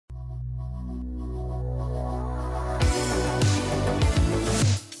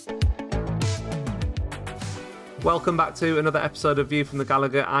Welcome back to another episode of View from the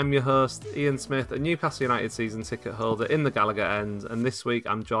Gallagher. I'm your host, Ian Smith, a Newcastle United season ticket holder in the Gallagher end, and this week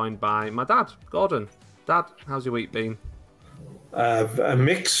I'm joined by my dad, Gordon. Dad, how's your week been?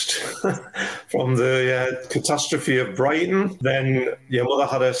 Mixed from the catastrophe of Brighton. Then your mother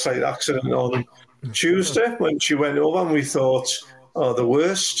had a slight accident on Tuesday when she went over, and we thought, oh, the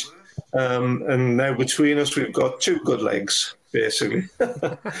worst. And now between us, we've got two good legs, basically.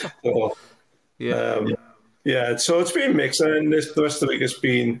 So, so it's been mixed, and the rest of the week has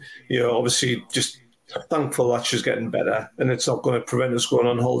been, obviously just thankful that she's getting better, and it's not going to prevent us going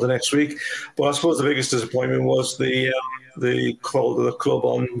on holiday next week. But I suppose the biggest disappointment was the call to the club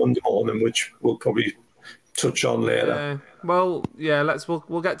on Monday morning, which we'll probably touch on later. We'll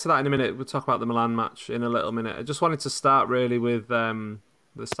get to that in a minute. We'll talk about the Milan match in a little minute. I just wanted to start really with the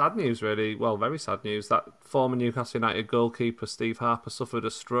sad news, really. Well, very sad news that former Newcastle United goalkeeper Steve Harper suffered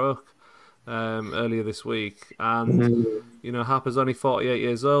a stroke earlier this week, and Harper's only 48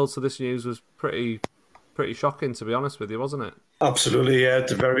 years old, so this news was pretty shocking, to be honest with you, wasn't it? Absolutely, yeah,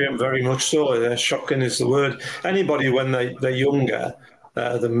 very, very much so. Shocking is the word. Anybody when they're younger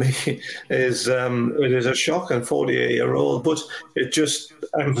than me is it is a shock, and 48-year-old, but it just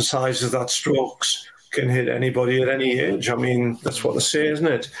emphasises that strokes can hit anybody at any age. I mean, that's what they say, isn't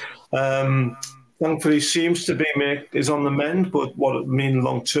it? Thankfully, seems to be is on the mend, but what it means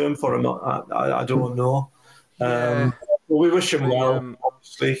long term for him, I don't know. But we wish him well,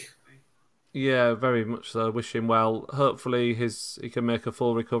 obviously. Yeah, very much so. Wish him well. Hopefully, he can make a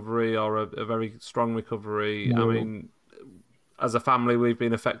full recovery or a very strong recovery. I mean, as a family, we've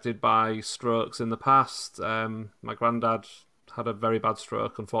been affected by strokes in the past. My granddad had a very bad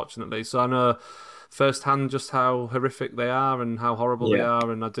stroke, unfortunately. So I know firsthand just how horrific they are and how horrible they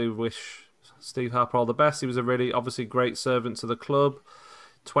are, and I do wish Steve Harper all the best. He was a really, obviously, great servant to the club.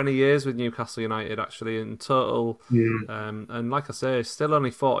 20 years with Newcastle United, actually, in total. And like I say, still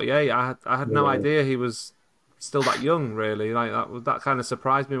only 48. I had no idea he was still that young, really. Like that kind of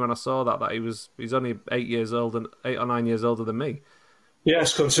surprised me when I saw that he's only 8 or 9 years older than me.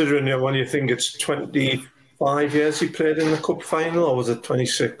 Yes, considering when you think it's 25 years he played in the cup final, or was it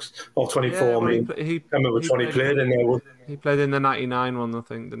 26 or 24? Yeah, I mean, I remember which one he played in there. He played in the 99 one, I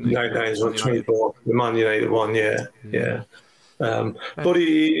think, didn't he? 99 is 24, the Man United one, yeah. But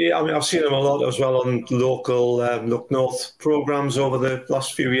I've seen him a lot as well on local Look North programmes over the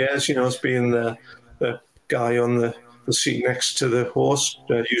last few years. As being the guy on the seat next to the host,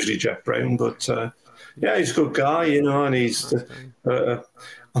 usually Jeff Brown. But he's a good guy, and he's.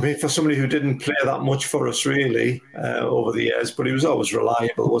 For somebody who didn't play that much for us really over the years, but he was always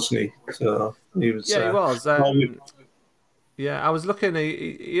reliable, wasn't he? So he was. Yeah, he was. I was looking.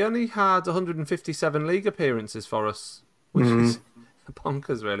 He only had 157 league appearances for us, which is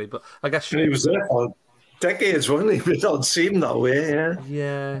bonkers, really. But I guess he was there for decades, wasn't he? It don't seem that way.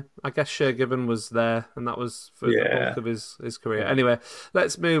 Yeah. I guess Shea Given was there, and that was for the bulk of his career. Anyway,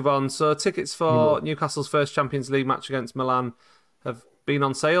 let's move on. So tickets for Newcastle's first Champions League match against Milan have been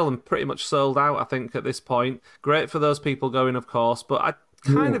on sale and pretty much sold out, I think, at this point. Great for those people going, of course, but I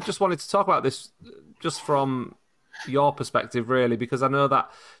kind of just wanted to talk about this just from your perspective, really, because I know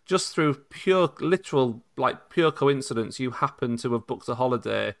that just through pure coincidence, you happen to have booked a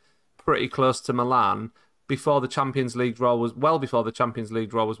holiday pretty close to Milan before the Champions League draw was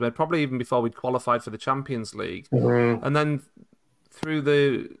made, probably even before we'd qualified for the Champions League. And then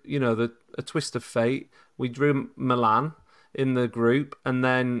through a twist of fate, we drew Milan in the group, and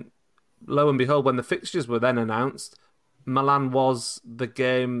then lo and behold, when the fixtures were then announced, Milan was the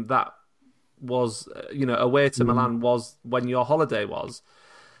game that was, away to Milan was when your holiday was.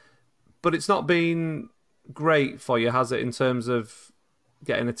 But it's not been great for you, has it, in terms of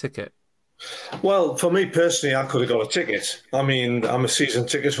getting a ticket? Well, for me personally, I could have got a ticket. I mean, I'm a season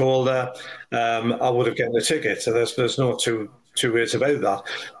ticket holder. I would have gotten a ticket. So there's no two ways about that.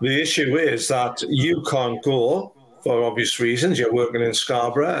 The issue is that you can't go for obvious reasons. You're working in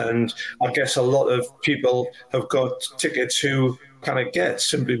Scarborough, and I guess a lot of people have got tickets who kind of get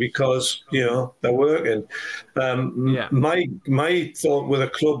simply because they're working. My thought with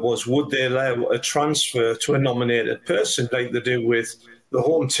a club was, would they allow a transfer to a nominated person like they do with the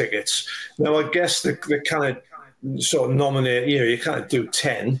home tickets? Now, I guess they kind of sort of nominate. You can't do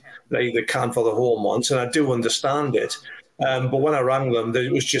 10 like they can for the home ones, and I do understand it. But when I rang them,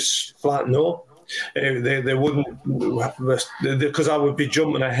 it was just flat no. They wouldn't, because I would be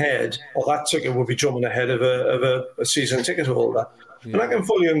jumping ahead, or that ticket would be jumping ahead of a season ticket holder. Yeah. And I can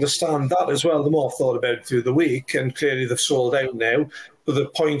fully understand that as well. The more I've thought about it through the week, and clearly they've sold out now, but the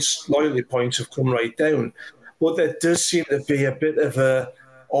loyalty points have come right down. But there does seem to be a bit of a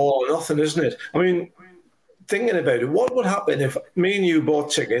all or nothing, isn't it? I mean, thinking about it. What would happen if me and you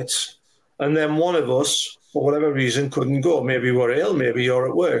bought tickets, and then one of us, for whatever reason, couldn't go? Maybe we're ill, maybe you're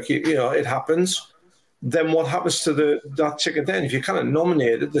at work. You know, it happens. Then what happens to that ticket then? If you kind of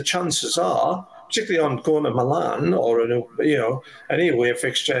nominate it, the chances are, particularly on going to Milan or any away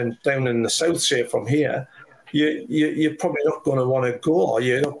fixture down in the south, say from here, you're probably not going to want to go, or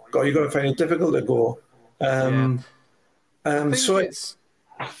you're going to find it difficult to go. Yeah. I think So it's.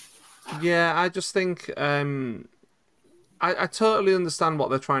 Yeah, I just think I totally understand what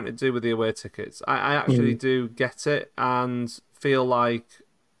they're trying to do with the away tickets. I actually do get it and feel like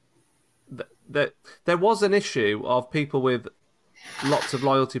that there was an issue of people with lots of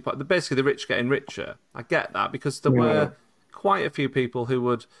loyalty points. Basically, the rich getting richer. I get that because there were quite a few people who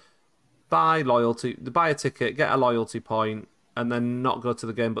would buy a ticket, get a loyalty point, and then not go to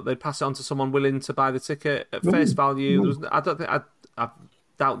the game, but they'd pass it on to someone willing to buy the ticket at face value. I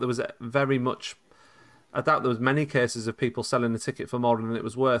doubt there was very much. I doubt there was many cases of people selling a ticket for more than it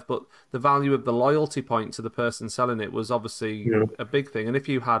was worth, but the value of the loyalty point to the person selling it was obviously a big thing. And if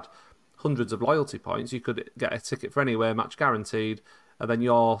you had hundreds of loyalty points, you could get a ticket for anywhere, match guaranteed, and then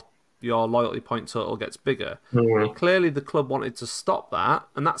your loyalty point total gets bigger. Clearly, the club wanted to stop that,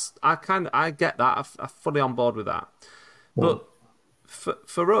 and I get that. I'm fully on board with that. But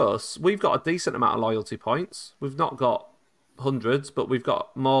for us, we've got a decent amount of loyalty points. We've not got hundreds, but we've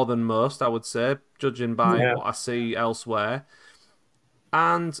got more than most, I would say, judging by what I see elsewhere.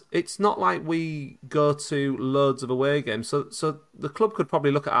 And it's not like we go to loads of away games. So the club could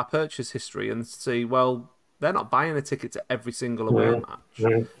probably look at our purchase history and see, well, they're not buying a ticket to every single away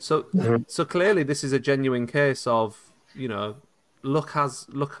match. So clearly this is a genuine case of, the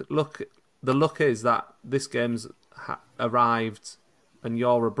luck is that this game's arrived and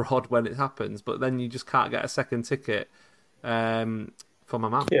you're abroad when it happens, but then you just can't get a second ticket for my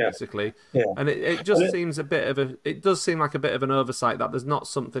man, basically. And it just seems it does seem like a bit of an oversight that there's not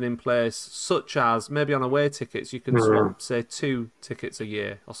something in place, such as maybe on away tickets you can swap, say, 2 tickets a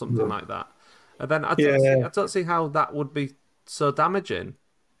year or something like that. And then I don't see how that would be so damaging.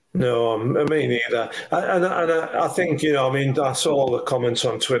 No, me neither. I think, I saw all the comments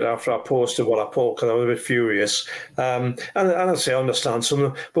on Twitter after I posted what I posted because I was a bit furious. And I say I understand some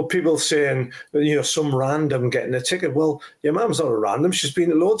of them, but people saying, some random getting a ticket. Well, your mum's not a random. She's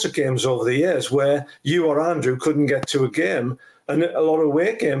been to loads of games over the years where you or Andrew couldn't get to a game, and a lot of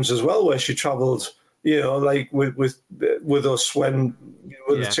away games as well where she travelled, like with us when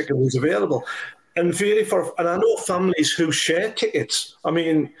the ticket was available. And really, and I know families who share tickets. I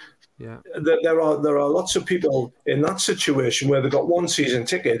mean, there are lots of people in that situation where they've got one season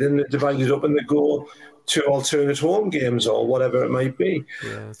ticket and they're divided up and they go to alternate home games or whatever it might be.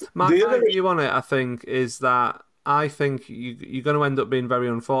 Yeah. My view on it, I think, is that I think you're going to end up being very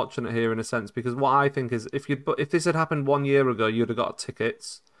unfortunate here in a sense, because what I think is if this had happened 1 year ago, you'd have got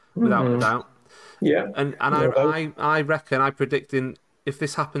tickets without a doubt. Yeah, and I reckon, I predict if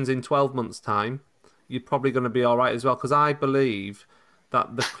this happens in 12 months' time, you're probably going to be all right as well, because I believe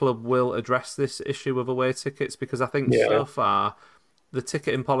that the club will address this issue of away tickets, because I think so far the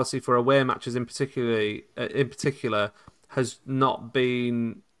ticketing policy for away matches in particular has not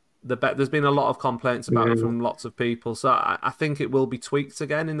been the best. There's been a lot of complaints about it from lots of people, so I think it will be tweaked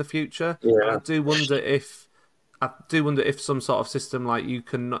again in the future. I do wonder if some sort of system like you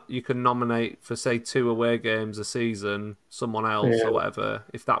can nominate for, say, 2 away games a season someone else or whatever,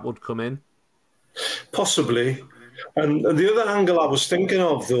 if that would come in. Possibly. And the other angle I was thinking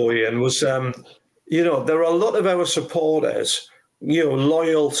of, though, Ian, was, there are a lot of our supporters,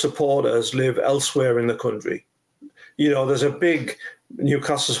 loyal supporters live elsewhere in the country. There's a big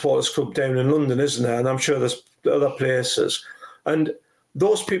Newcastle supporters club down in London, isn't there? And I'm sure there's other places. And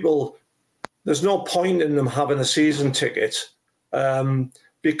those people, there's no point in them having a season ticket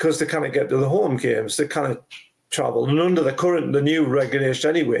because they can't get to the home games. They can't travel. And under the new regulation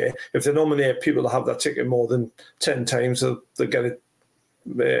anyway, if they nominate people to have that ticket more than 10 times, they'll get it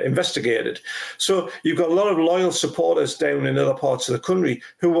investigated. So you've got a lot of loyal supporters down in other parts of the country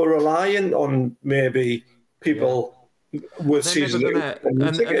who are relying on maybe people with season tickets. And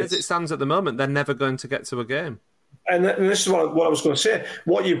as it stands at the moment, they're never going to get to a game. And this is what I was going to say.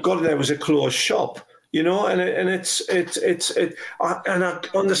 What you've got there was a closed shop. And I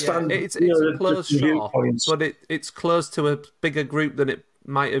understand. It's a closed shop, but it's closed to a bigger group than it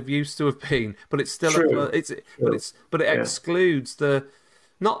might have used to have been. But it's still but it excludes the.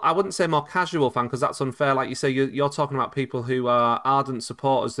 I wouldn't say more casual fan, because that's unfair. Like you say, you're talking about people who are ardent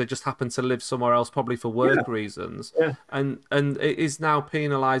supporters. They just happen to live somewhere else, probably for work reasons, and it is now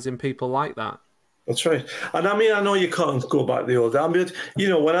penalising people like that. That's right. And I mean, I know you can't go back to the old days,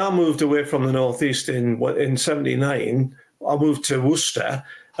 but when I moved away from the northeast in '79, I moved to Worcester,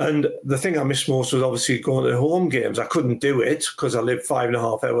 and the thing I missed most was obviously going to home games. I couldn't do it because I lived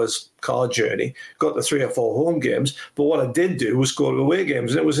 5.5 hours car journey. Got the 3 or 4 home games, but what I did do was go to away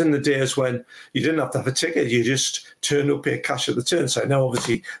games, and it was in the days when you didn't have to have a ticket. You just turned up, pay cash at the turn side. Now,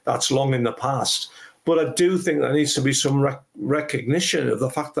 obviously, that's long in the past. But I do think there needs to be some recognition of the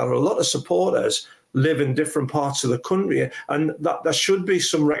fact that a lot of supporters live in different parts of the country, and that there should be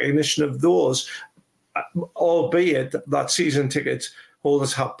some recognition of those, albeit that season ticket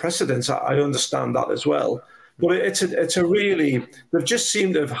holders have precedence. I understand that as well. But it's a really, they've just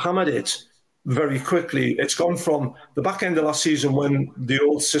seemed to have hammered it very quickly. It's gone from the back end of last season when the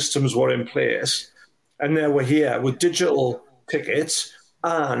old systems were in place, and now we're here with digital tickets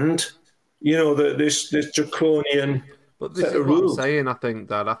and this draconian But this set is of what I'm rules. saying, I think,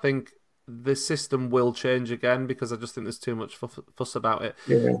 Dad. I think the system will change again because I just think there's too much fuss about it.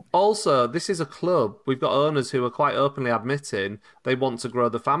 Yeah. Also, this is a club. We've got owners who are quite openly admitting they want to grow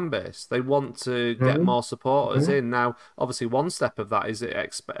the fan base. They want to get Mhm. more supporters Mhm. in. Now, obviously, one step of that is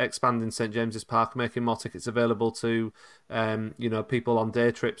expanding St James's Park, making more tickets available to, people on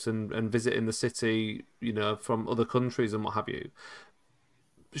day trips and visiting the city, from other countries and what have you.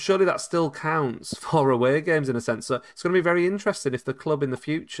 Surely that still counts for away games in a sense. So it's going to be very interesting if the club in the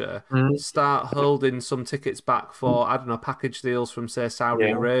future Mhm. start holding some tickets back for, I don't know, package deals from, say, Saudi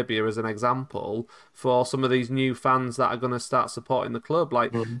Yeah. Arabia as an example, for some of these new fans that are going to start supporting the club.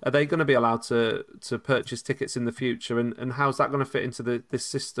 Like, Mhm. are they going to be allowed to purchase tickets in the future? And how's that going to fit into this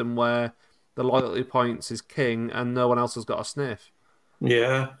system where the loyalty points is king and no one else has got a sniff?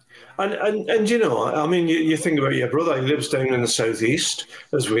 Yeah, and I mean, you think about your brother. He lives down in the southeast,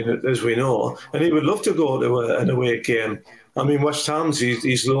 as we know, and he would love to go to an away game. I mean, West Ham's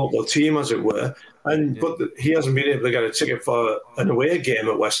his local team, as it were, and Yeah, but he hasn't been able to get a ticket for an away game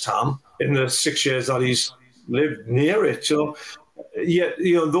at West Ham in the 6 years that he's lived near it. So, yeah,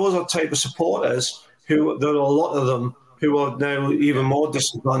 those are type of supporters who there are a lot of them who are now even yeah. more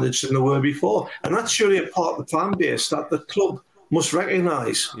disadvantaged than they were before, and that's surely a part of the fan base that the club must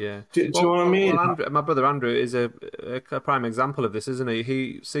recognise. Yeah. Do you know Well, what I well, mean? well. Andrew, my brother Andrew is a prime example of this, isn't he?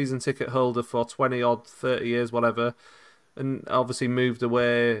 He season ticket holder for 20 odd, 30 years, whatever, and obviously moved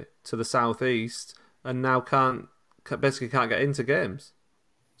away to the southeast, and now basically can't get into games.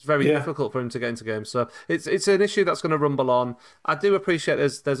 It's very Yeah. difficult for him to get into games. So it's an issue that's going to rumble on. I do appreciate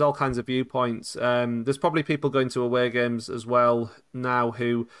there's all kinds of viewpoints. There's probably people going to away games as well now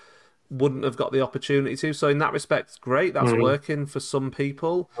who wouldn't have got the opportunity to. So in that respect, great, that's Mm, working for some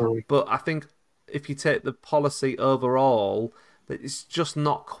people. mm. But I think if you take the policy overall, that it's just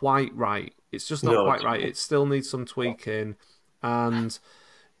not quite right. It's just not No, quite right. It still needs some tweaking, and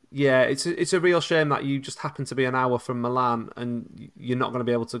yeah, it's a real shame that you just happen to be an hour from Milan and you're not going to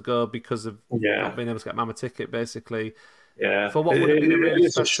be able to go because of not yeah, being able to get Mama ticket, basically, yeah. for what It, would have it, been it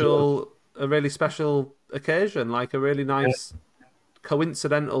is a shame. a really special occasion, like a really Yeah. nice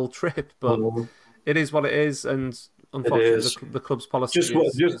coincidental trip. But Mm, it is what it is, and it unfortunately, is. the club's policy Just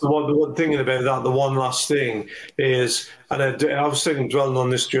is the one thinking about that. The one last thing is, and I was thinking, dwelling on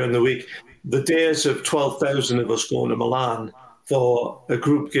this during the week. The days of 12,000 of us going to Milan for a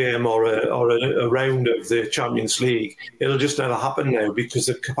group game or a round of the Champions League, it'll just never happen now because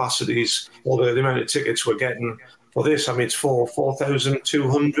the capacities or the amount of tickets we're getting for this. I mean, it's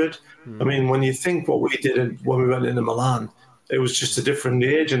 4,200. I hmm, mean, when you think what we did when we went into Milan, it was just a yeah. different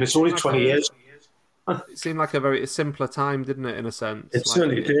age, and it's Seemed only like 20 a years. it seemed like a very simpler time, didn't it? In a sense, It like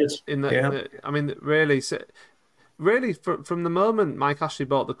certainly did. in Yeah. the I mean, really, from the moment Mike Ashley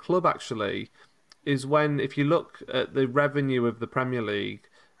bought the club, actually, is when, if you look at the revenue of the Premier League,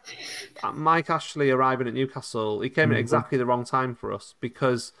 Mike Ashley arriving at Newcastle, he came at Mhm. exactly the wrong time for us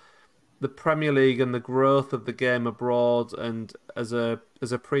because the Premier League and the growth of the game abroad and as a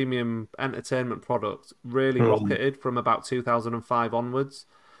premium entertainment product really Mm. rocketed from about 2005 onwards.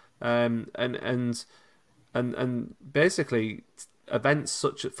 And basically events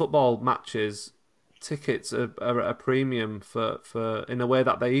such as football matches, tickets are at a premium for in a way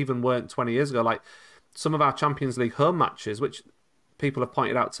that they even weren't 20 years ago. Like some of our Champions League home matches, which people have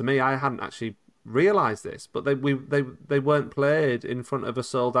pointed out to me, I hadn't actually realised this, but they weren't played in front of a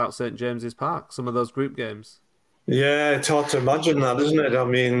sold out St James's Park. Some of those group games. Yeah, it's hard to imagine that, isn't it? I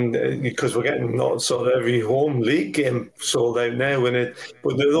mean, because we're getting not sort of every home league game sold out now,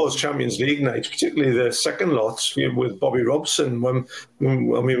 but those Champions League nights, particularly the second lots with Bobby Robson, when I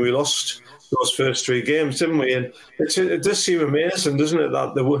mean we lost those first three games, didn't we? And it does seem amazing, doesn't it,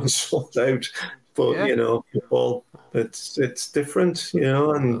 that they weren't sold out? But Yeah, football, it's different, it's one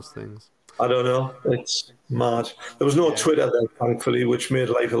of and those things. I don't know. It's mad. There was no Twitter then, thankfully, which made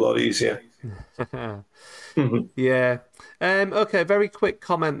life a lot easier. Yeah. Okay, very quick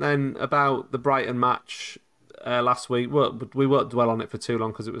comment then about the Brighton match last week. We won't dwell on it for too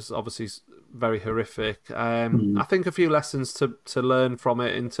long because it was obviously very horrific. I think a few lessons to learn from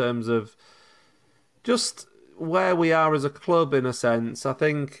it in terms of just where we are as a club, in a sense. I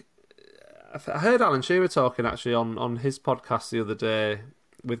think I heard Alan Shearer talking actually on his podcast the other day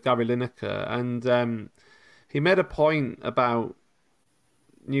with Gary Lineker, and he made a point about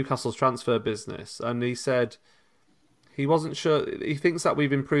Newcastle's transfer business, and he said he wasn't sure. He thinks that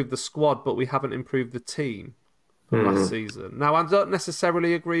we've improved the squad, but we haven't improved the team from last season. Now, I don't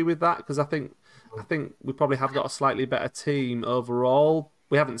necessarily agree with that because I think we probably have got a slightly better team overall.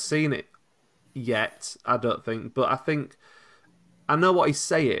 We haven't seen it yet, I don't think, but I know what he's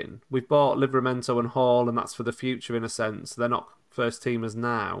saying. We've bought Livramento and Hall, and that's for the future in a sense. They're not first teamers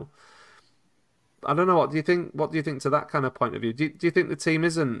now. I don't know. What do you think to that kind of point of view? Do you think the team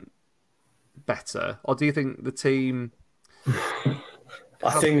isn't better, or do you think the team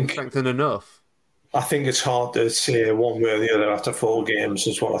hasn't strengthened enough? I think it's hard to say one way or the other after 4 games.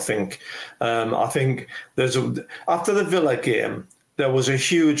 Is what I think. I think after the Villa game, there was a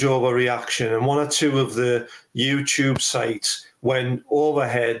huge overreaction, and 1 or 2 of the YouTube sites went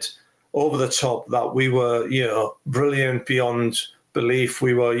overhead, over the top, that we were, brilliant beyond belief.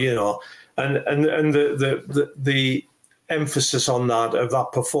 We were, and the emphasis on that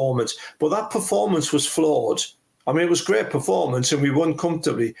performance. But that performance was flawed. I mean, it was great performance and we won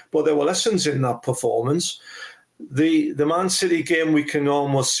comfortably, but there were lessons in that performance. The Man City game, we can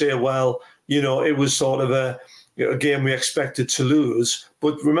almost say, well, it was sort of a game we expected to lose.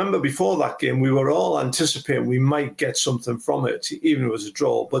 But remember, before that game, we were all anticipating we might get something from it, even if it was a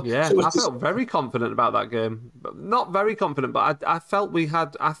draw. But yeah, I felt very confident about that game. Not very confident, but I felt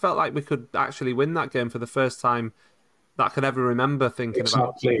like we could actually win that game for the first time that I could ever remember thinking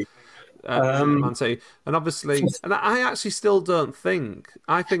about Man City. And obviously, and I actually still don't think.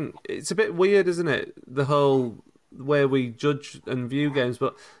 I think it's a bit weird, isn't it? The whole way we judge and view games,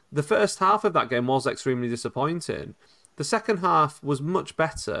 but the first half of that game was extremely disappointing. The second half was much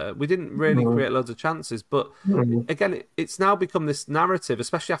better. We didn't really create loads of chances, but again, it's now become this narrative,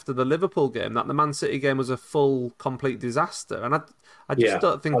 especially after the Liverpool game, that the Man City game was a full, complete disaster. And I just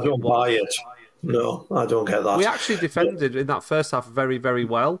don't think I don't buy it. No, I don't get that. We actually defended in that first half very, very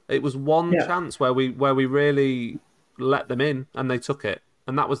well. It was one chance where we really let them in and they took it,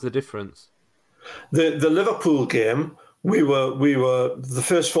 and that was the difference. The Liverpool game, we were the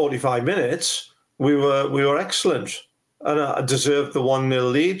first 45 minutes, we were excellent, and I deserved the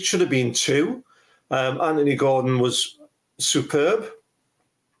 1-0 lead. Should have been 2. Anthony Gordon was superb.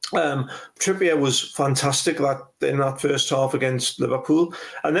 Trippier was fantastic in that first half against Liverpool.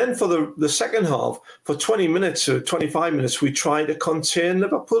 And then for the second half, for 20 minutes or 25 minutes, we tried to contain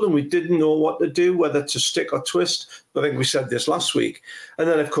Liverpool and we didn't know what to do, whether to stick or twist. I think we said this last week. And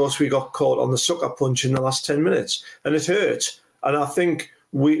then, of course, we got caught on the sucker punch in the last 10 minutes and it hurt. And I think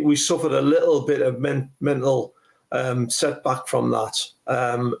we suffered a little bit of mental setback from that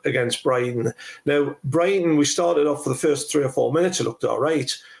against Brighton. Now, Brighton, we started off for the first 3 or 4 minutes, it looked all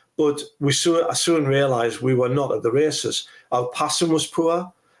right. But I soon realised we were not at the races. Our passing was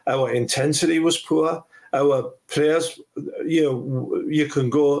poor. Our intensity was poor. Our players, you can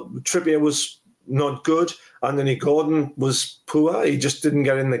go. Trippier was not good. Anthony Gordon was poor. He just didn't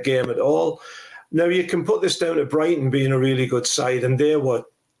get in the game at all. Now, you can put this down to Brighton being a really good side, and they were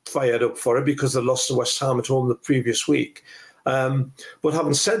fired up for it because they lost to West Ham at home the previous week. But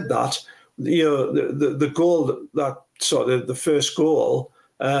having said that, the goal the first goal,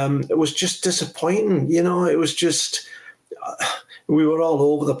 it was just disappointing. It was just we were all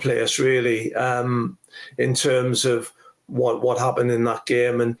over the place really in terms of what happened in that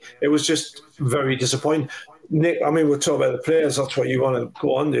game, and it was just very disappointing. Nick, I mean, we'll talk about the players. That's what you want to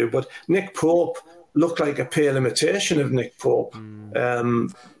go on to, but Nick Pope looked like a pale imitation of Nick Pope in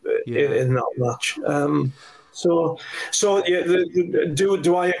that match.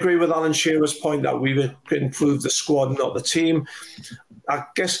 Do I agree with Alan Shearer's point that we've improved the squad, not the team? I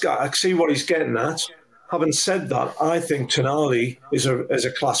guess I see what he's getting at. Having said that, I think Tonali is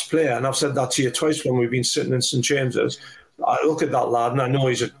a class player, and I've said that to you twice when we've been sitting in St James's. I look at that lad, and I know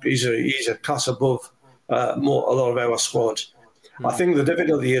he's a class above a lot of our squad. I think the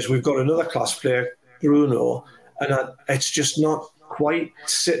difficulty is we've got another class player, Bruno, and it's just not quite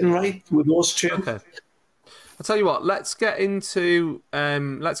sitting right with those two. Okay. I'll tell you what. Let's get into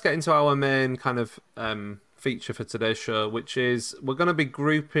our main kind of feature for today's show, which is we're going to be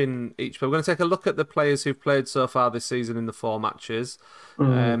grouping each. We're going to take a look at the players who've played so far this season in the 4 matches,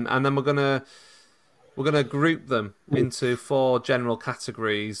 and then we're going to group them into 4 general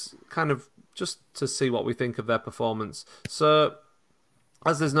categories, kind of just to see what we think of their performance. So,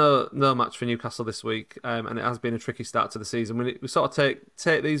 as there's no match for Newcastle this week, and it has been a tricky start to the season, we sort of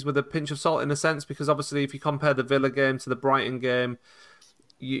take these with a pinch of salt in a sense, because obviously if you compare the Villa game to the Brighton game,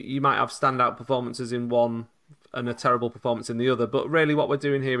 you might have standout performances in one and a terrible performance in the other. But really what we're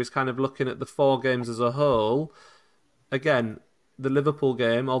doing here is kind of looking at the 4 games as a whole. Again, the Liverpool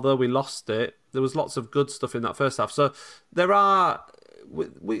game, although we lost it, there was lots of good stuff in that first half. So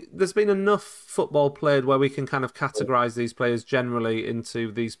there's been enough football played where we can kind of categorise these players generally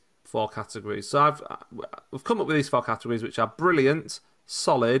into these 4 categories. So we've come up with these 4 categories, which are brilliant,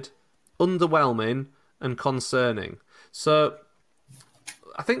 solid, underwhelming, and concerning. So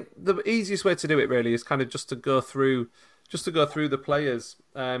I think the easiest way to do it really is kind of just to go through the players.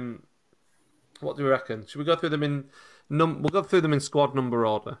 What do we reckon? Should we go through them in? We'll go through them in squad number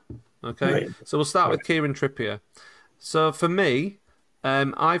order. Okay, right. So we'll start with Kieran Trippier. So for me,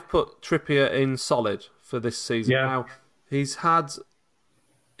 I've put Trippier in solid for this season. Yeah. Now he's had,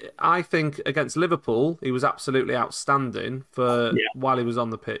 I think against Liverpool, he was absolutely outstanding while he was on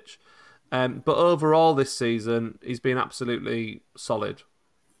the pitch. But overall this season, he's been absolutely solid.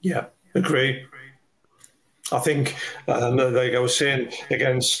 Yeah, agree. I think, like I was saying,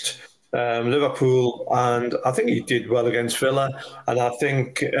 against Liverpool, and I think he did well against Villa, and I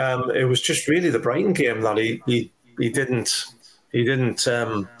think it was just really the Brighton game that he didn't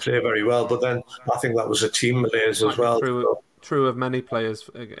play very well. But then I think that was a team malaise as well. True of many players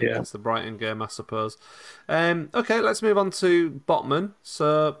against the Brighton game, I suppose. Okay, let's move on to Botman.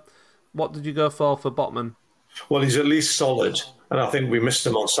 So, what did you go for Botman? Well, he's at least solid, and I think we missed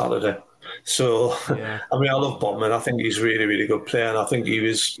him on Saturday. So, yeah. I mean, I love Botman. I think he's a really, really good player, and I think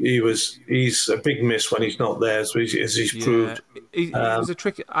he's a big miss when he's not there, as he's proved. He was a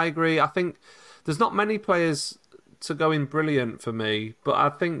tricky. I agree. I think there's not many players to go in brilliant for me, but I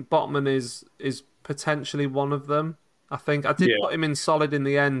think Botman is potentially one of them. I think I did put him in solid in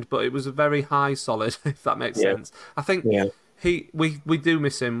the end, but it was a very high solid, if that makes sense. I think we do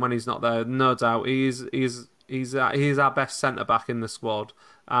miss him when he's not there, no doubt. He's our best centre back in the squad.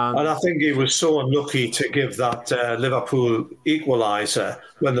 And I think he was so unlucky to give that Liverpool equaliser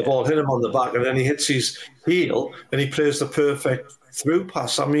when the ball hit him on the back, and then he hits his heel and he plays the perfect through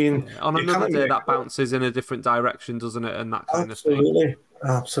pass. I mean, on another day that bounces in a different direction, doesn't it? And that kind of thing.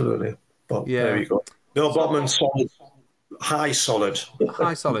 Absolutely. But there you go. No, Botman solid, high solid.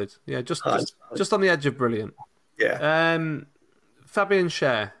 High solid. Yeah, just on the edge of brilliant. Yeah. Fabian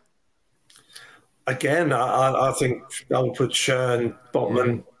Schär. Again, I think I would put Schär and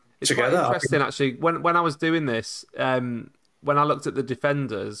Botman together. Quite interesting, actually. When I was doing this, when I looked at the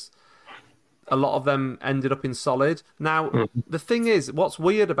defenders, a lot of them ended up in solid. Now, the thing is, what's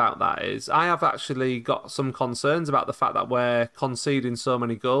weird about that is I have actually got some concerns about the fact that we're conceding so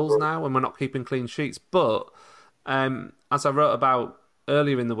many goals now and we're not keeping clean sheets. But as I wrote about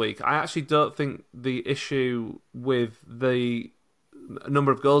earlier in the week, I actually don't think the issue with the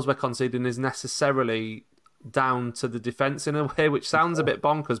number of goals we're conceding is necessarily down to the defence in a way, which sounds a bit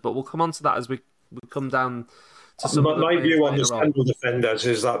bonkers, but we'll come on to that as we come down to some of the my view on the central defenders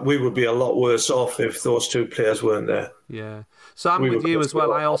is that we would be a lot worse off if those 2 players weren't there. Yeah. So I'm with you as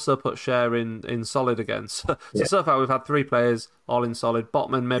well. I also put Schär in solid again. So far we've had 3 players all in solid.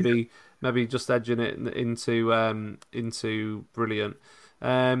 Botman maybe just edging it into brilliant.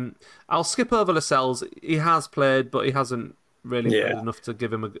 I'll skip over Lascelles. He has played, but he hasn't really played enough to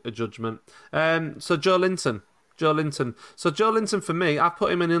give him a judgment. So Joe Linton. So Joe Linton, for me, I've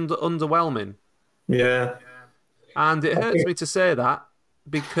put him in underwhelming. Yeah. And it hurts me to say that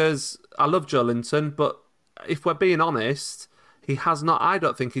because I love Joe Linton, but if we're being honest, he has not. I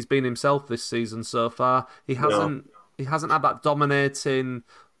don't think he's been himself this season so far. He hasn't had that dominating.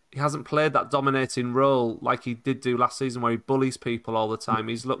 He hasn't played that dominating role like he did do last season, where he bullies people all the time.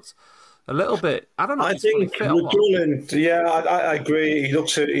 He's looked a little bit. I don't know. I think I agree. He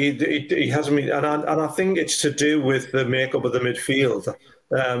looks. He hasn't been, and I think it's to do with the makeup of the midfield,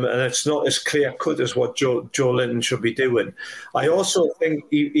 and it's not as clear cut as what Joe Linton should be doing. I also think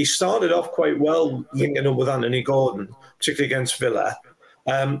he started off quite well linking up with Anthony Gordon, particularly against Villa,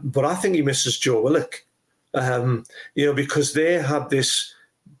 but I think he misses Joe Willock, because they had this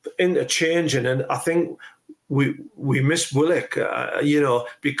interchanging, and I think we miss Willock,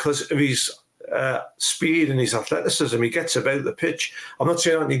 because of his speed and his athleticism. He gets about the pitch. I'm not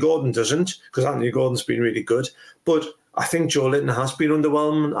saying Anthony Gordon doesn't, because Anthony Gordon's been really good, but I think Joe Linton has been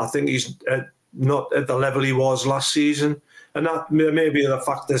underwhelming. I think he's not at the level he was last season. And that maybe the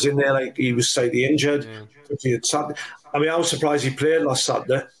factors in there, like he was slightly injured. Yeah. I mean, I was surprised he played last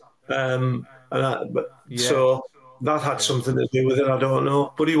Saturday. Yeah. So that had Yeah. something to do with it. I don't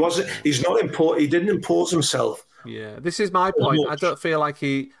know, but he wasn't. Yeah. He's not important. He didn't impose himself Yeah, this is my as point. much. I don't feel like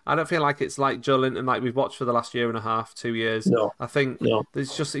it's like Joe Linton, like we've watched for the last year and a half, 2 years. No, I think no,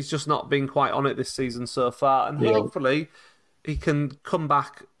 he's just not been quite on it this season so far, and yeah, hopefully he can come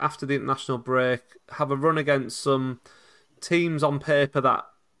back after the international break, have a run against some teams on paper that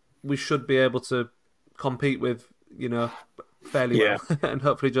we should be able to compete with, fairly yeah. well, and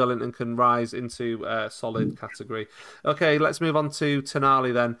hopefully Joe Linton can rise into a solid category. Okay, let's move on to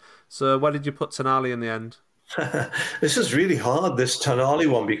Tonali then. So, where did you put Tonali in the end? This is really hard, this Tonali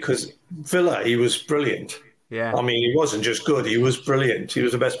one, because Villa, he was brilliant. Yeah, I mean, he wasn't just good; he was brilliant. He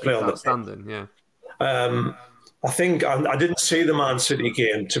was the best he player was on the pitch. outstanding. Yeah, I think I didn't see the Man City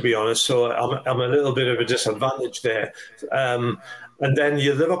game, to be honest, so I'm a little bit of a disadvantage there. And then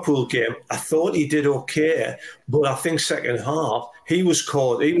your Liverpool game, I thought he did okay, but I think second half he was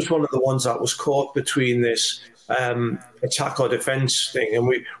caught. He was one of the ones that was caught between this attack or defence thing, and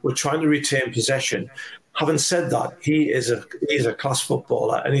we were trying to retain possession. Having said that, he's a class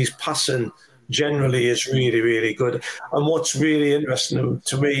footballer, and his passing generally is really, really good. And what's really interesting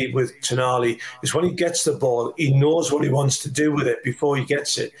to me with Tonali is when he gets the ball, he knows what he wants to do with it before he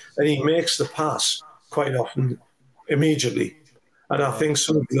gets it, and he makes the pass quite often immediately. And I think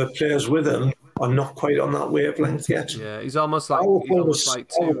some of the players with him are not quite on that wavelength yet. yeah. I would Too.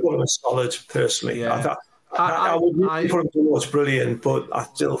 put him as solid, personally. Yeah, I I, would really I, put him towards brilliant, but I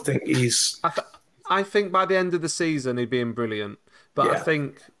still think he's, I, th- I think by the end of the season he'd be in brilliant. But I yeah.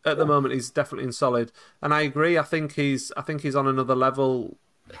 think at the moment he's definitely in solid, and I agree. I think he's on another level,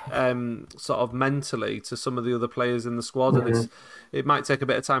 sort of mentally to some of the other players in the squad, and it might take a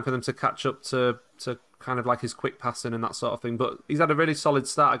bit of time for them to catch up to kind of like his quick passing and that sort of thing. But he's had a really solid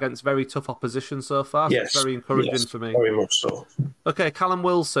start against very tough opposition so far. So it's Yes, very encouraging yes, for me. very much so. Okay, Callum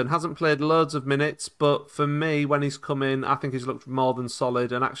Wilson hasn't played loads of minutes, but for me, when he's come in, I think he's looked more than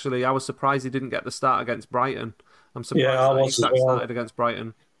solid. And actually, I was surprised he didn't get the start against Brighton. I'm surprised Yeah, I that he was as well. started against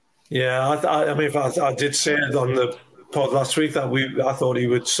Brighton. Yeah, I mean, I did say it on the pod last week that I thought he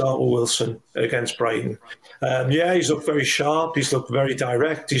would start with Wilson against Brighton. Yeah, he's looked very sharp. He's looked very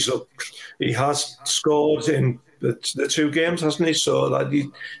direct. He has scored in the two games, hasn't he? So that the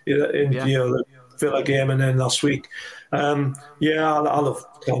Villa game and then last week. Yeah, I love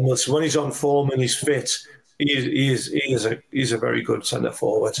Callum Wilson when he's on form and he's fit. He's a very good centre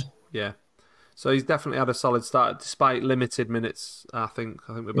forward. Yeah. So he's definitely had a solid start despite limited minutes. I think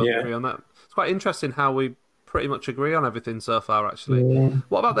we both agree on that. It's quite interesting how we pretty much agree on everything so far, actually.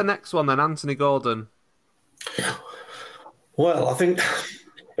 What about the next one then, Anthony Gordon? Well, I think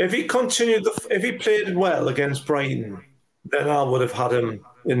if he played well against Brighton, then I would have had him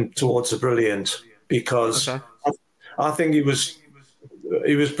in towards the brilliant, because Okay. I think he was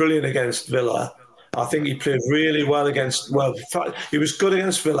brilliant against Villa. I think he played really well in fact, he was good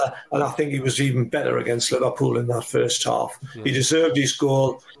against Villa, and I think he was even better against Liverpool in that first half. Yeah. He deserved his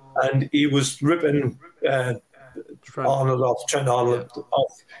goal, and he was ripping Trent Arnold off.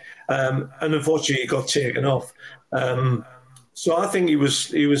 And unfortunately, he got taken off. So I think he was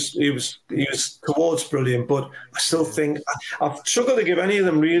towards brilliant, but I still think I've struggled to give any of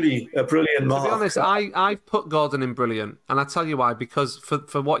them really a brilliant mark. To be honest, I've put Gordon in brilliant, and I tell you why. Because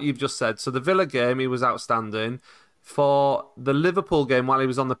for what you've just said, so the Villa game he was outstanding. For the Liverpool game, while he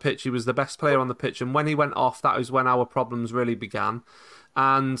was on the pitch, he was the best player on the pitch, and when he went off, that was when our problems really began.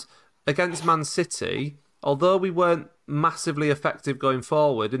 And against Man City, although we weren't massively effective going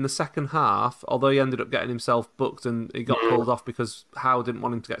forward, in the second half, although he ended up getting himself booked and he got pulled off because Howe didn't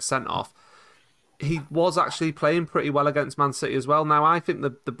want him to get sent off, he was actually playing pretty well against Man City as well. Now, I think the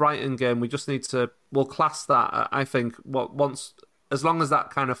Brighton game, we just need to, we'll class that, I think, as long as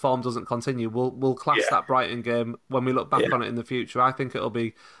that kind of form doesn't continue, we'll class that Brighton game when we look back on it in the future. I think it'll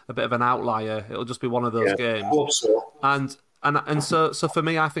be a bit of an outlier. It'll just be one of those games. I hope so. And so for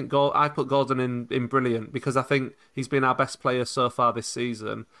me, I think I put Gordon in brilliant, because I think he's been our best player so far this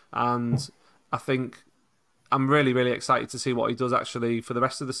season, and I think I'm really, really excited to see what he does actually for the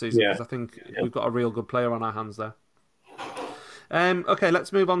rest of the season, because I think we've got a real good player on our hands there. Okay,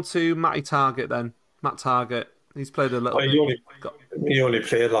 let's move on to Matty Targett then. Matt Targett, he's played a little bit. He only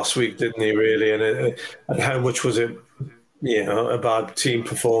played last week, didn't he? Really, and how much was it? A bad team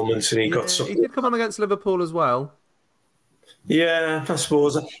performance, and he got something. He did come on against Liverpool as well. Yeah, I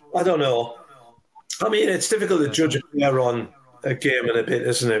suppose. I don't know. I mean, it's difficult to judge a player on a game in a bit,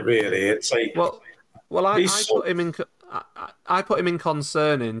 isn't it? Really, it's like I put him in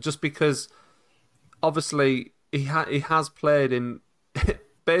concerning just because obviously he has played in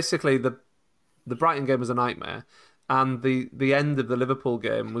basically the Brighton game was a nightmare, and the end of the Liverpool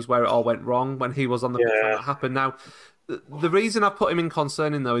game was where it all went wrong when he was on the pitch when Yeah. that happened. Now, the reason I put him in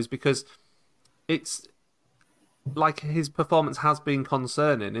concerning though is because it's like his performance has been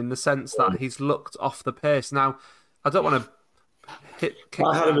concerning in the sense that he's looked off the pace. Now, I don't want to kick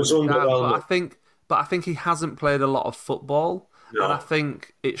I the had him as can down, underwhelming. but I think he hasn't played a lot of football, and I No.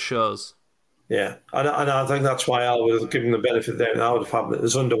 think it shows. Yeah, and I think that's why I would have given the benefit there, and I would have had it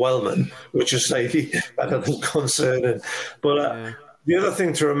as underwhelming, which is slightly better than concerning. But Yeah, the other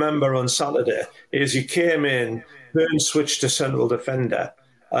thing to remember on Saturday is he came in, Burns switched to central defender,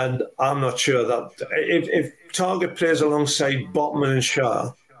 and I'm not sure that if Target plays alongside Botman and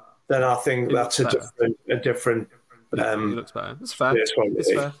Shaw, then I think he that's looks better. a different He um, looks better. It's fair. place for him to It's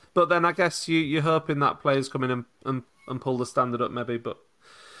be. fair. But then I guess you're hoping that players come in and pull the standard up maybe. But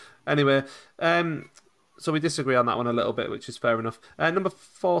anyway, so we disagree on that one a little bit, which is fair enough. Number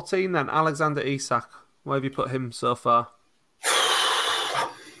 14 then, Alexander Isak. Where have you put him so far?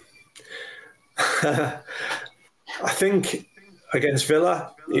 I think against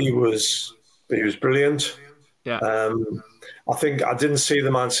Villa he was brilliant. Yeah. I think I didn't see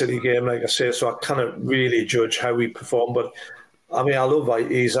the Man City game, like I say, so I cannot really judge how he performed. But I mean, I love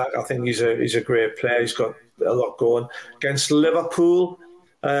Isaac. I think he's a great player. He's got a lot going. Against Liverpool,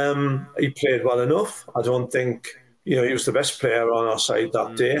 he played well enough. I don't think he was the best player on our side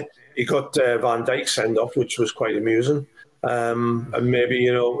that day. He got Van Dijk sent off, which was quite amusing. And maybe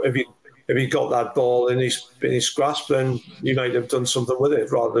if he got that ball in his grasp, then he might have done something with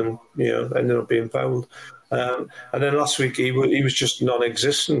it rather than ending up being fouled. And then last week he was just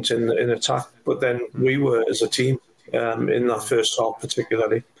non-existent in attack. But then we were as a team in that first half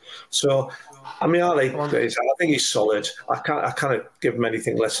particularly. So I mean, I like Grace. I think he's solid. I can't give him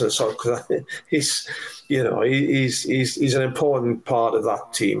anything less than solid because he's an important part of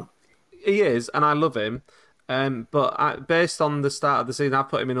that team. He is, and I love him. Based on the start of the season, I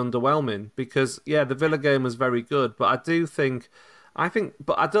put him in underwhelming because the Villa game was very good, but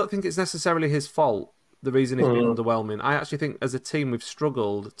but I don't think it's necessarily his fault. The reason he's been underwhelming, I actually think as a team we've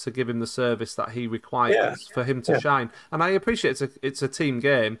struggled to give him the service that he requires for him to shine. And I appreciate it's a team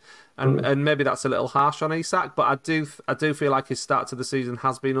game, and maybe that's a little harsh on Isak, but I do feel like his start to the season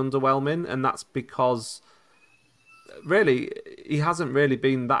has been underwhelming, and that's because really he hasn't really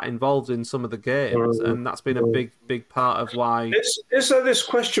been that involved in some of the games, and that's been a big part of why. Is there this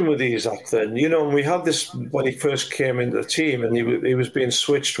question with Isak then? We had this when he first came into the team, and he was being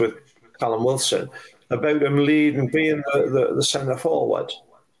switched with Callum Wilson about him leading, being the centre forward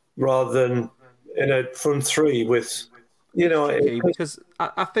rather than in a front three with. Because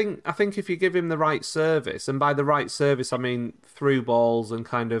I think if you give him the right service, and by the right service I mean through balls and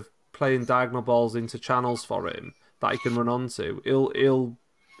kind of playing diagonal balls into channels for him that he can run onto, he'll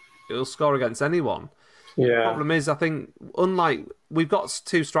score against anyone. Yeah. The problem is, I think, unlike we've got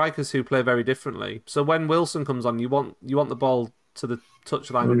two strikers who play very differently. So when Wilson comes on, you want the ball to the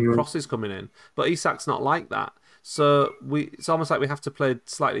touchline when crosses coming in, but Isak's not like that. So it's almost like we have to play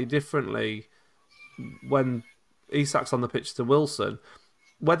slightly differently when Isak's on the pitch to Wilson.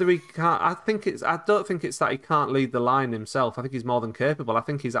 Whether he can't, I don't think it's that he can't lead the line himself. I think he's more than capable. I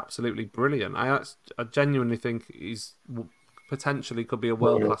think he's absolutely brilliant. I genuinely think he's potentially could be a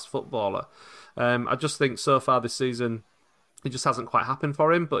world-class footballer. I just think so far this season, it just hasn't quite happened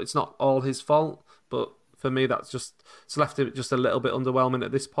for him, but it's not all his fault. But for me, it's left it just a little bit underwhelming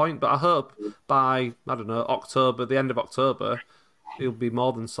at this point. But I hope by, I don't know, the end of October, he'll be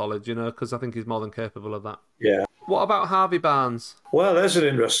more than solid, because I think he's more than capable of that. Yeah. What about Harvey Barnes? Well, there's an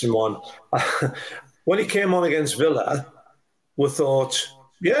interesting one. When he came on against Villa, we thought,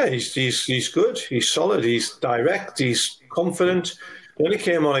 yeah, he's good, he's solid, he's direct, he's confident. When he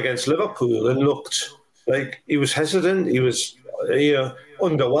came on against Liverpool and looked like he was hesitant, he was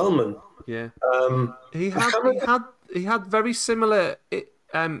underwhelming. Yeah, he had very similar.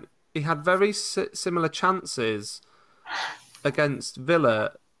 He had very similar chances against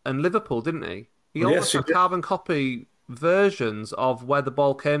Villa and Liverpool, didn't he? He almost had carbon copy versions of where the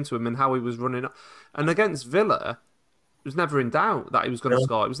ball came to him and how he was running. And against Villa, it was never in doubt that he was going to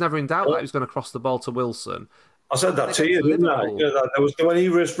score. It was never in doubt that he was going to cross the ball to Wilson. I said that to you, didn't I? That was when he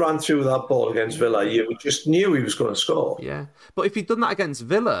just ran through that ball against Villa. You just knew he was going to score. Yeah, but if he'd done that against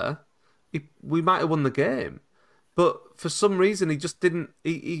Villa, we might have won the game. But for some reason, he just didn't.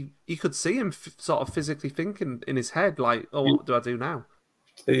 He could see him sort of physically thinking in his head, like, "Oh, what do I do now?"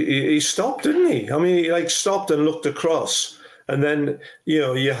 He stopped, didn't he? I mean, he stopped and looked across, And then,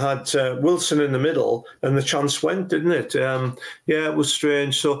 you had Wilson in the middle, and the chance went, didn't it? Yeah, it was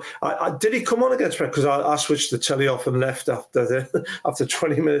strange. So, did he come on against Brent? Because I switched the telly off and left after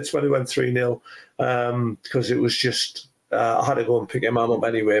 20 minutes when he went 3-0, because it was just, I had to go and pick him up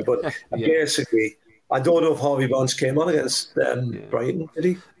anyway. But basically, I don't know if Harvey Barnes came on against Brighton, did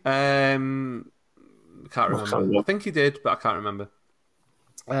he? Can't remember. I think he did, but I can't remember.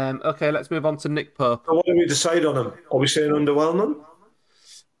 Okay, let's move on to Nick Pope. So what did we decide on him? Are we saying underwhelming?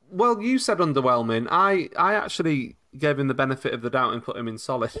 Well, you said underwhelming. I actually gave him the benefit of the doubt and put him in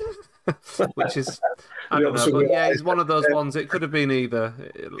solid, which is, I don't know. But yeah, he's one of those ones. It could have been either.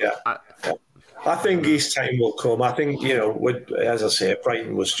 Yeah. I think his time will come. I think, as I say,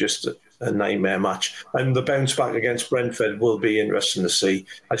 Brighton was just a nightmare match. And the bounce back against Brentford will be interesting to see.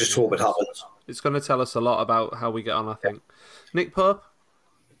 I just hope it happens. It's going to tell us a lot about how we get on, I think. Nick Pope?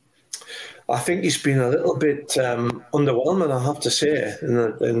 I think he's been a little bit underwhelming, I have to say.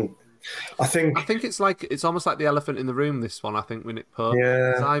 And I think it's almost like the elephant in the room, this one, I think, with Nick Pope.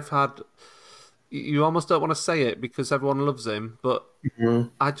 Yeah. You almost don't want to say it because everyone loves him, but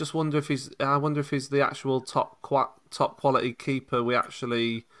I just wonder if he's the actual top quality keeper we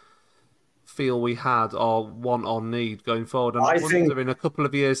actually feel we had or want or need going forward. And I wonder in a couple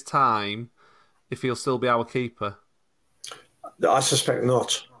of years' time if he'll still be our keeper. I suspect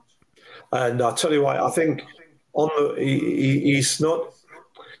not. And I'll tell you why. I think he's not.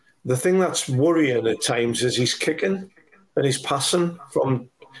 The thing that's worrying at times is he's kicking and he's passing from.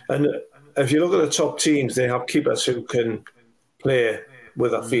 And if you look at the top teams, they have keepers who can play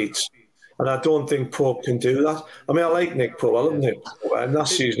with their feet. And I don't think Pope can do that. I mean, I like Nick Pope. I love Nick Pope. And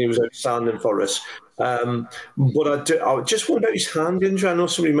last season he was outstanding for us. But I just wonder about his hand injury. I know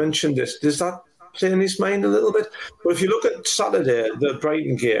somebody mentioned this. Does that play in his mind a little bit? But if you look at Saturday, the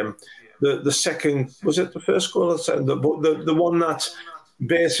Brighton game, the second, was it the first goal? The one that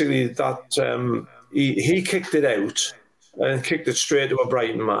basically that he kicked it out and kicked it straight to a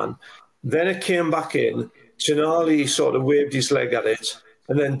Brighton man. Then it came back in. Tonali sort of waved his leg at it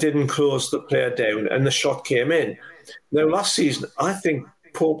and then didn't close the player down, and the shot came in. Now, last season, I think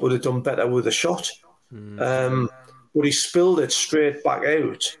Pope would have done better with a shot. But he spilled it straight back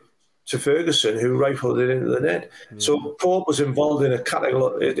out to Ferguson, who rifled it into the net. So Pope was involved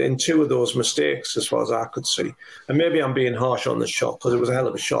in two of those mistakes, as far as I could see. And maybe I'm being harsh on the shot because it was a hell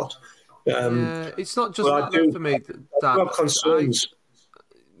of a shot. It's not just that for me, Dan. I have concerns.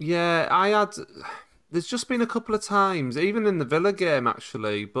 There's just been a couple of times, even in the Villa game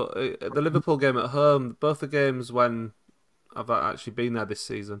actually, but the Liverpool game at home, both the games when I've actually been there this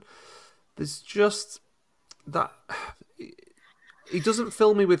season, there's just that he doesn't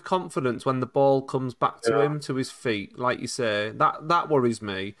fill me with confidence when the ball comes back to him, to his feet, like you say. That worries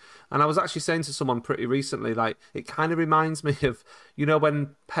me. And I was actually saying to someone pretty recently, like, it kind of reminds me of,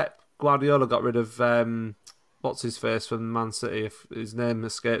 when Pep Guardiola got rid of what's his face from Man City, if his name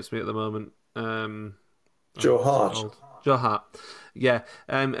escapes me at the moment. Joe Hart. Joe Hart. Yeah.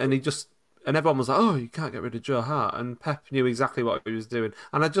 And everyone was like, oh, you can't get rid of Joe Hart. And Pep knew exactly what he was doing.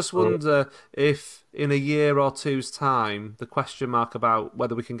 And I just wonder if in a year or two's time, the question mark about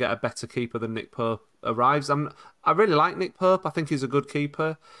whether we can get a better keeper than Nick Pope arrives. I really like Nick Pope. I think he's a good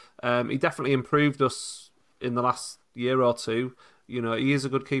keeper. He definitely improved us in the last year or two. He is a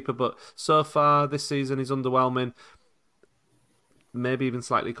good keeper, but so far this season he's underwhelming. Maybe even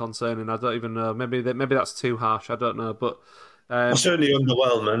slightly concerning. I don't even know. Maybe that's too harsh. I don't know, but certainly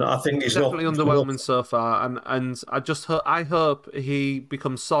underwhelming. I think he's definitely underwhelming so far, and I hope he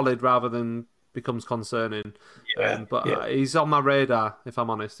becomes solid rather than becomes concerning. He's on my radar. If I'm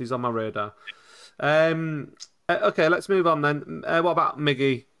honest, he's on my radar. Okay, let's move on then. What about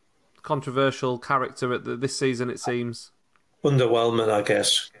Miggy? Controversial character this season, it seems. Underwhelming, I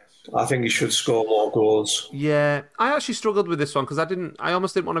guess. I think he should score more goals. Yeah, I actually struggled with this one because I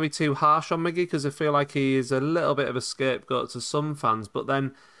almost didn't want to be too harsh on Miggy because I feel like he is a little bit of a scapegoat to some fans. But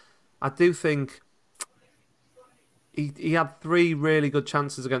then I do think he had 3 really good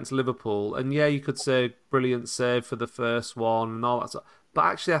chances against Liverpool, and yeah, you could say brilliant save for the first one and all that stuff. But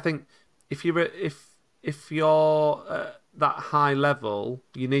actually, I think if you're that high level,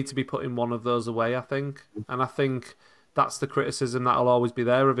 you need to be putting one of those away. I think, and I think that's the criticism that'll always be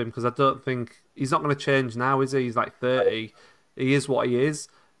there of him because I don't think he's not going to change now, is he? He's like 30. He is what he is.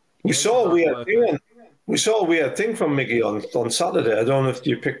 We saw a weird thing from Miggy on Saturday. I don't know if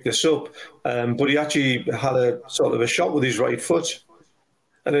you picked this up, but he actually had a sort of a shot with his right foot,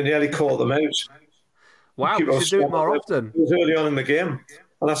 and then nearly caught them out. Wow, we should do it more often. It was early on in the game,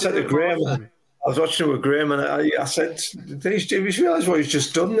 and I said to Graham, I was watching it with Graham, and I said, "Did you realise what he's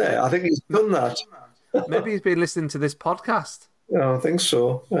just done there? I think he's done that." Maybe he's been listening to this podcast. Yeah, I think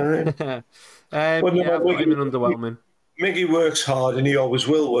so. Well, no, Yeah, I've got him in underwhelming. Miggy works hard and he always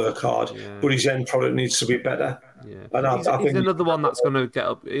will work hard, Yeah, but his end product needs to be better. yeah. And I He's think, another one that's going to get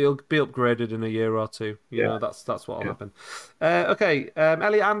up. He'll be upgraded in a year or two. yeah, That's what'll yeah. happen. Okay,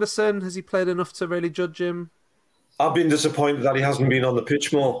 Elliot Anderson, has he played enough to really judge him? I've been disappointed that he hasn't been on the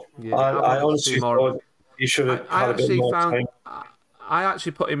pitch more. Yeah, I I wanted to see honestly more of him. thought he should have I had a bit actually more found time. I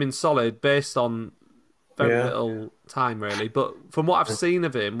actually put him in solid based on very Yeah. little time really. But from what I've seen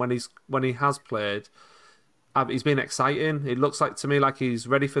of him when he has played, he's been exciting. It looks like to me like he's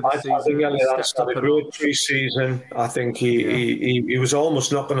ready for the I think season. He's Elliot's stepped had up a a great notch. pre-season. I think Yeah, he was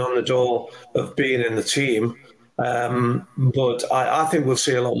almost knocking on the door of being in the team. But I think we'll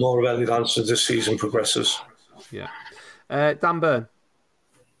see a lot more of Elliot Anderson as this season progresses. yeah. Dan Burn.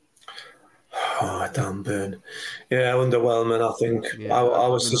 Oh, Dan Burn. Yeah, underwhelming, I think. Yeah, I I put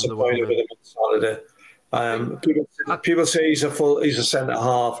him was in disappointed with underwhelming. him on Saturday. I think. People say he's a centre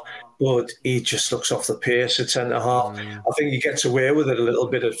half, but he just looks off the pace at centre half. Mm, I think he gets away with it a little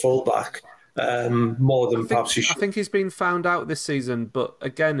bit at fullback, more I than think perhaps he I should. think he's been found out this season, but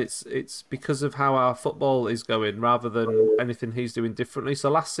again, it's because of how our football is going rather than anything he's doing differently. So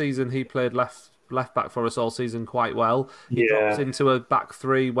last season he played left back for us all season quite well. He drops Yeah, into a back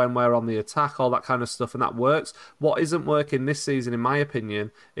three when we're on the attack, all that kind of stuff, and that works. What isn't working this season, in my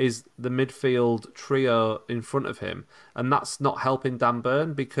opinion, is the midfield trio in front of him, and that's not helping Dan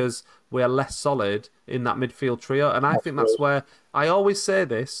Burn because we are less solid in that midfield trio. And I that's think right. that's where I always say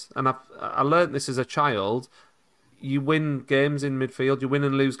this, and I learned this as a child. You win games in midfield, you win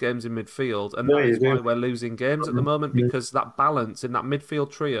and lose games in midfield, and No, that you is why do. we're losing games at the moment because that balance in that midfield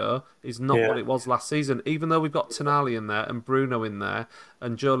trio is not what Yeah, it was last season. Even though we've got Tonali in there and Bruno in there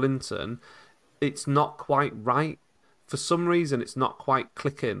and Joe Linton, it's not quite right. For some reason, it's not quite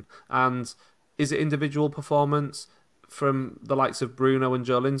clicking. And is it individual performance from the likes of Bruno and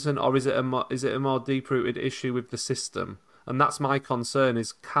Joe Linton, or is it a more deep rooted issue with the system? And that's my concern: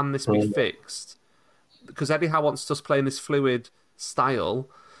 is can this be fixed? Because Eddie Howe wants us playing this fluid style,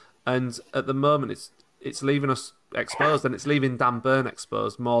 and at the moment it's leaving us exposed, and it's leaving Dan Burn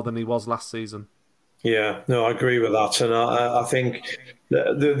exposed more than he was last season. yeah. No, I agree with that, and I think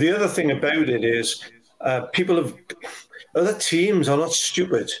the other thing about it is people have other teams are not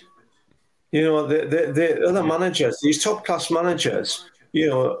stupid. You know, the other Yeah, managers, these top class managers, you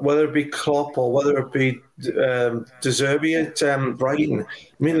know, whether it be Klopp or whether it be De Zerbi at Brighton,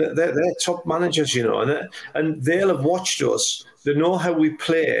 I mean, yeah. they're top managers, you know, and they'll have watched us. They know how we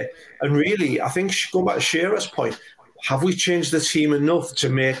play. And really, I think going back to Shearer's point, have we changed the team enough to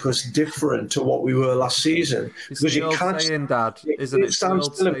make us different to what we were last season? It's Because the old saying, Dad, you isn't it? can't It's the stand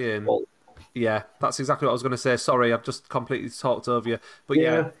old still in saying. football. Yeah, that's exactly what I was going to say. Sorry, I've just completely talked over you. But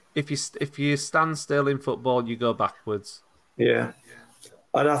yeah, Yeah, if you stand still in football, you go backwards. yeah.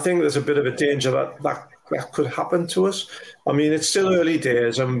 And I think there's a bit of a danger that could happen to us. I mean, it's still early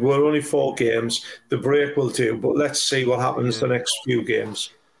days and we're only 4 games. The break will do, but let's see what happens the Yeah, next few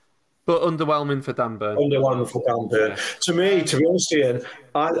games. but underwhelming for Dan Burn. Underline for Downburn. Yeah, To me, to be honest, Ian,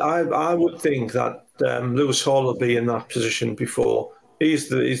 I would think that Lewis Hall will be in that position before. He's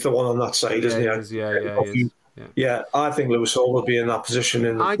the one on that side, yeah, isn't he? he is. Yeah, he is. Yeah. Yeah, I think Lewis Hall will be in that position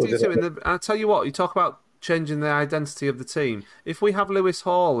I do within a too. bit. And I tell you what, you talk about changing the identity of the team. If we have Lewis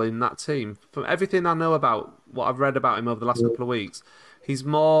Hall in that team, from everything I know about what I've read about him over the last couple of weeks, he's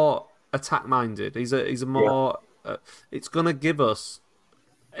more attack minded. He's a Yeah, more. It's going to give us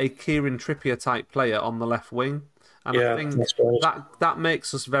a Kieran Trippier type player on the left wing, and I yeah, think that's right. that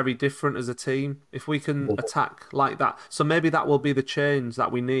makes us very different as a team if we can attack like that. So maybe that will be the change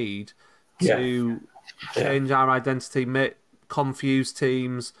that we need Yeah, to yeah. change our identity, make confuse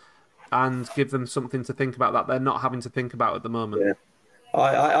teams, and give them something to think about that they're not having to think about at the moment. Yeah.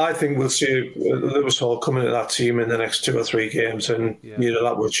 I think we'll see Lewis Hall coming into that team in the next 2 or 3 games, and Yeah,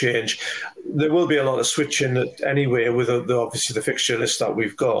 that will change. There will be a lot of switching anyway with obviously the fixture list that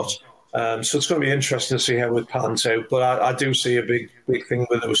we've got. So it's going to be interesting to see how it pans out. But I do see a big thing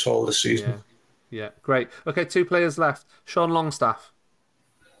with Lewis Hall this yeah, season. yeah. Great. Okay, 2 players left. Sean Longstaff.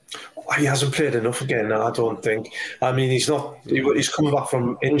 He hasn't played enough again, I don't think. I mean, he's not. Yeah, He's coming back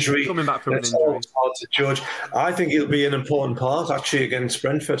from injury. coming back from an It's all injury. hard to judge. I think he'll be an important part actually against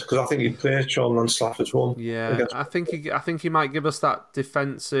Brentford because I think he'd play Sean Longstaff at home Yeah, against. I think he might give us that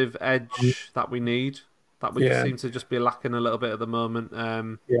defensive edge that we need. That we Yeah. seem to just be lacking a little bit at the moment. Yeah,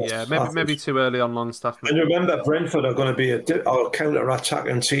 Yes, I think maybe so. too early on Longstaff. And Maybe. remember, Brentford are going to be a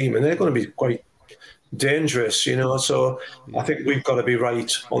counter-attacking team, and they're going to be quite dangerous, So I Yeah, think we've got to be right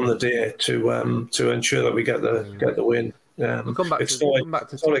on the day to ensure that we get the win. we'll come back It's to not we'll come back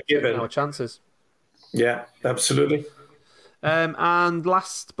to it's not a taking given. our chances. Yeah, absolutely. And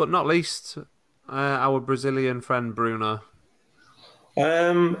last but not least, our Brazilian friend Bruno. We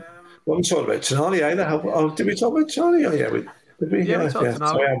haven't talked about Tonali either. Did we talk about Tonali? Oh, yeah, did we? Yeah, we Yeah, talked yeah. to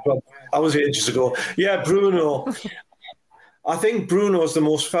Sorry, Nali. I was ages ago. Yeah, Bruno. I think Bruno is the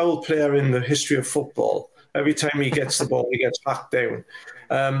most foul player in the history of football. Every time he gets the ball, he gets back down.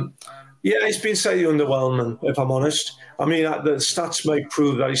 Um, yeah, he's been slightly underwhelming, if I'm honest. I mean, the stats might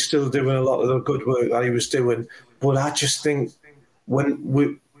prove that he's still doing a lot of the good work that he was doing, but I just think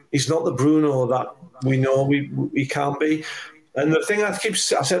he's not the Bruno that we know we can be. And the thing I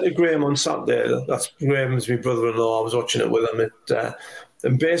said to Graham on Saturday, that's Graham's my brother-in-law. I was watching it with him,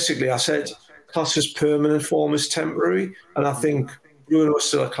 and basically I said, class is permanent, form is temporary, and I think Bruno is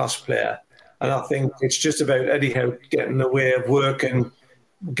still a class player. And I think it's just about Eddie Howe getting the way of working,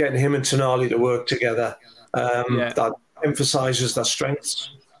 getting him and Tonali to work together. Yeah. That emphasises their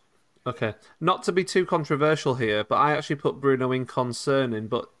strengths. Okay. Not to be too controversial here, but I actually put Bruno in concerning,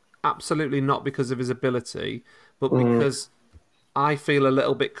 but absolutely not because of his ability, but Mm, because I feel a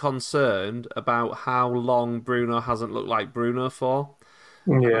little bit concerned about how long Bruno hasn't looked like Bruno for.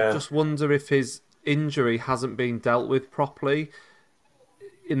 And I yeah. just wonder if his injury hasn't been dealt with properly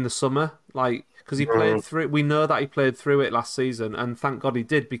in the summer. Like, because he played Mm, through, we know that he played through it last season, and thank God he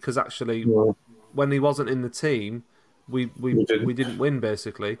did, because actually, mm, when he wasn't in the team, we we didn't. didn't win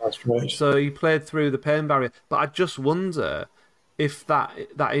basically. That's right. So he played through the pain barrier. But I just wonder if that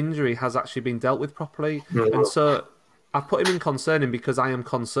injury has actually been dealt with properly. And Mm, so I've put him in concerning because I am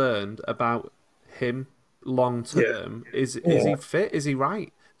concerned about him long yeah, term. Is yeah. he fit? Is he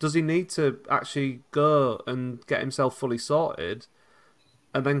right? Does he need to actually go and get himself fully sorted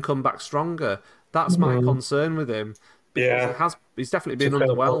and then come back stronger? That's my Mm, concern with him because yeah, he's definitely it's a been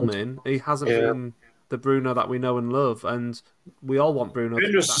fair point. underwhelming. He hasn't Yeah. been the Bruno that we know and love, and we all want Bruno Be to be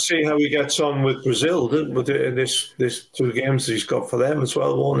interested to back. see how he gets on with Brazil, with this two games he's got for them as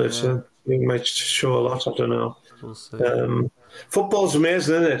well, won't it? Yeah, So he might show a lot. I don't know. we'll see. Football's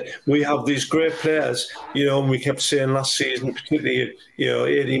amazing, isn't it? We have these great players, and we kept saying last season, particularly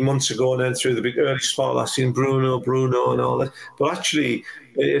 18 months ago, and then through the big early spot last season, Bruno, and all that. But actually,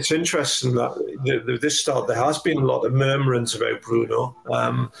 it's interesting that this start there has been a lot of murmurings about Bruno,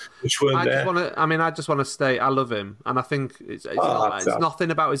 Yeah. which weren't I just there. want to. I mean, I just want to state I love him, and I think Ah, it's nothing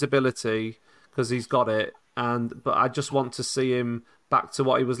about his ability because he's got it, and but I just want to see him back to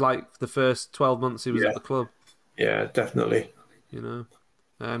what he was like the first 12 months he was at yeah, the club. yeah, definitely. You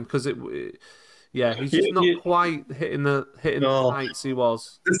because yeah, he's You, just not you, quite hitting the no. heights he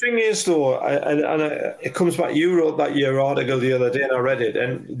was. The thing is, though, it comes back. You wrote that your article the other day, and I read it,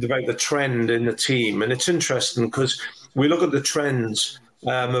 and about the trend in the team, and it's interesting because we look at the trends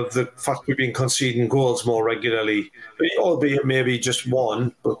of the fact we've been conceding goals more regularly, albeit maybe just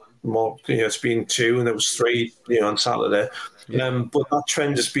one, but more. It's been two, and it was three, on Saturday. Yeah, But that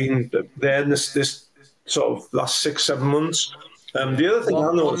trend has been there in this sort of last 6, 7 months. The other thing I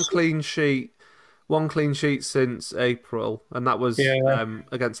one noticed, clean sheet, one clean sheet since April, and that was yeah.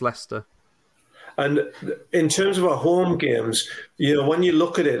 against Leicester. And in terms of our home games, when you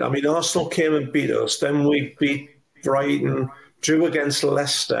look at it, I mean, Arsenal came and beat us. Then we beat Brighton, drew against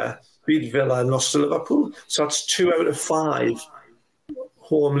Leicester, beat Villa, and lost to Liverpool. So that's 2 out of 5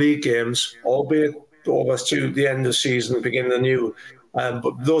 home league games, albeit over to the end of the season, beginning anew.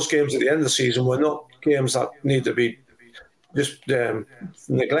 But those games at the end of the season were not games that need to be just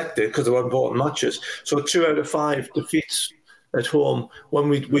neglected because they were important matches. So 2 out of 5 defeats at home when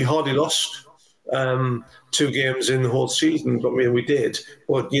we hardly lost 2 games in the whole season, but we did.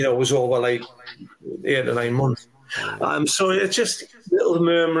 But it was over like 8 or 9 months. Yeah. So it's just little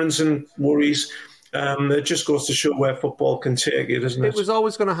murmurings and worries. It just goes to show where football can take you, doesn't It it? was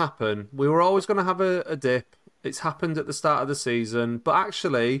always going to happen. We were always going to have a dip. It's happened at the start of the season, but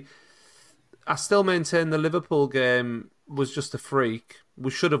actually, I still maintain the Liverpool game was just a freak. We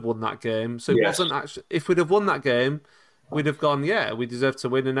should have won that game. So it Yes. wasn't actually. If we'd have won that game, we'd have gone, yeah, we deserve to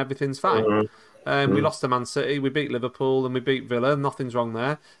win and everything's fine. We Mm. lost to Man City, we beat Liverpool, and we beat Villa. Nothing's wrong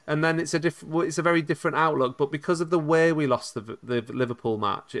there. And then it's a very different outlook. But because of the way we lost the Liverpool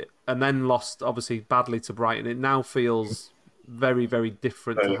match, and then lost obviously badly to Brighton, it now feels very very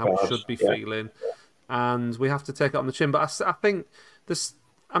different to Very how it bad. should be Yeah. feeling. And we have to take it on the chin. But I think this.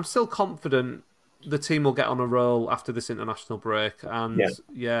 I'm still confident the team will get on a roll after this international break. And Yeah.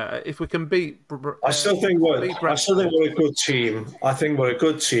 yeah, if we can beat, I still think we're. beat I still think Brentford, we're a good team. I think we're a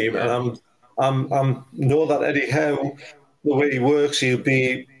good team, and yeah, I'm know that Eddie Howe, the way he works, he'll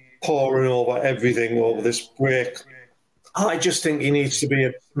be pouring over everything over this break. I just think he needs to be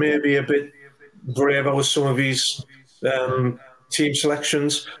maybe a bit braver with some of his team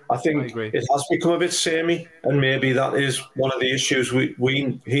selections. I think agree. it has become a bit samey, and maybe that is one of the issues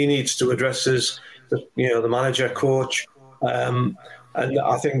he needs to address as the manager, coach. And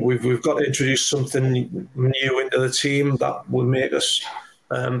I think we've got to introduce something new into the team that will make us.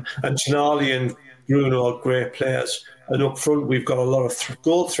 And Tonali and Bruno are great players. And up front, we've got a lot of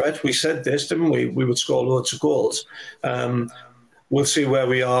goal threat. We said this, didn't we? We would score loads of goals. We'll see where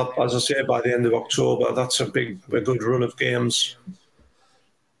we are, as I say, by the end of October. That's a good run of games.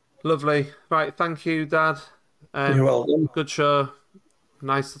 Lovely. Right, thank you, Dad. You're welcome. Good show.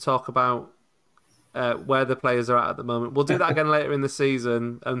 Nice to talk about where the players are at the moment. We'll do that again later in the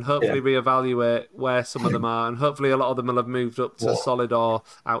season and hopefully reevaluate where some of them are, and hopefully a lot of them will have moved up to solid or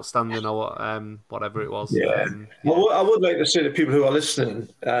outstanding or whatever it was. Yeah. I would like to say to people who are listening,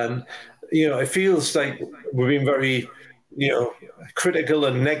 it feels like we've been very, critical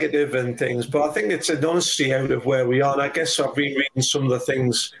and negative and things, but I think it's an honesty out of where we are. And I guess I've been reading some of the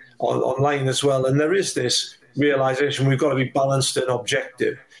things online as well, and there is this realization we've got to be balanced and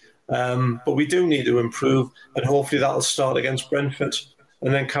objective. But we do need to improve, and hopefully that'll start against Brentford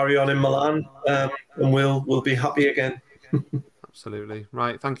and then carry on in Milan, and we'll be happy again. Absolutely.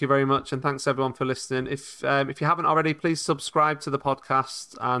 Right. Thank you very much. And thanks everyone for listening. If you haven't already, please subscribe to the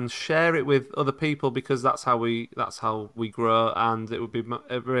podcast and share it with other people, because that's how we grow. And it would be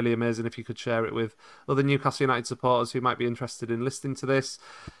really amazing if you could share it with other Newcastle United supporters who might be interested in listening to this.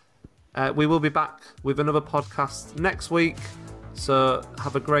 We will be back with another podcast next week. So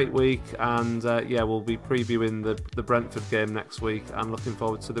have a great week, and we'll be previewing the Brentford game next week and looking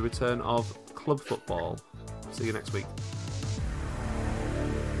forward to the return of club football. See you next week.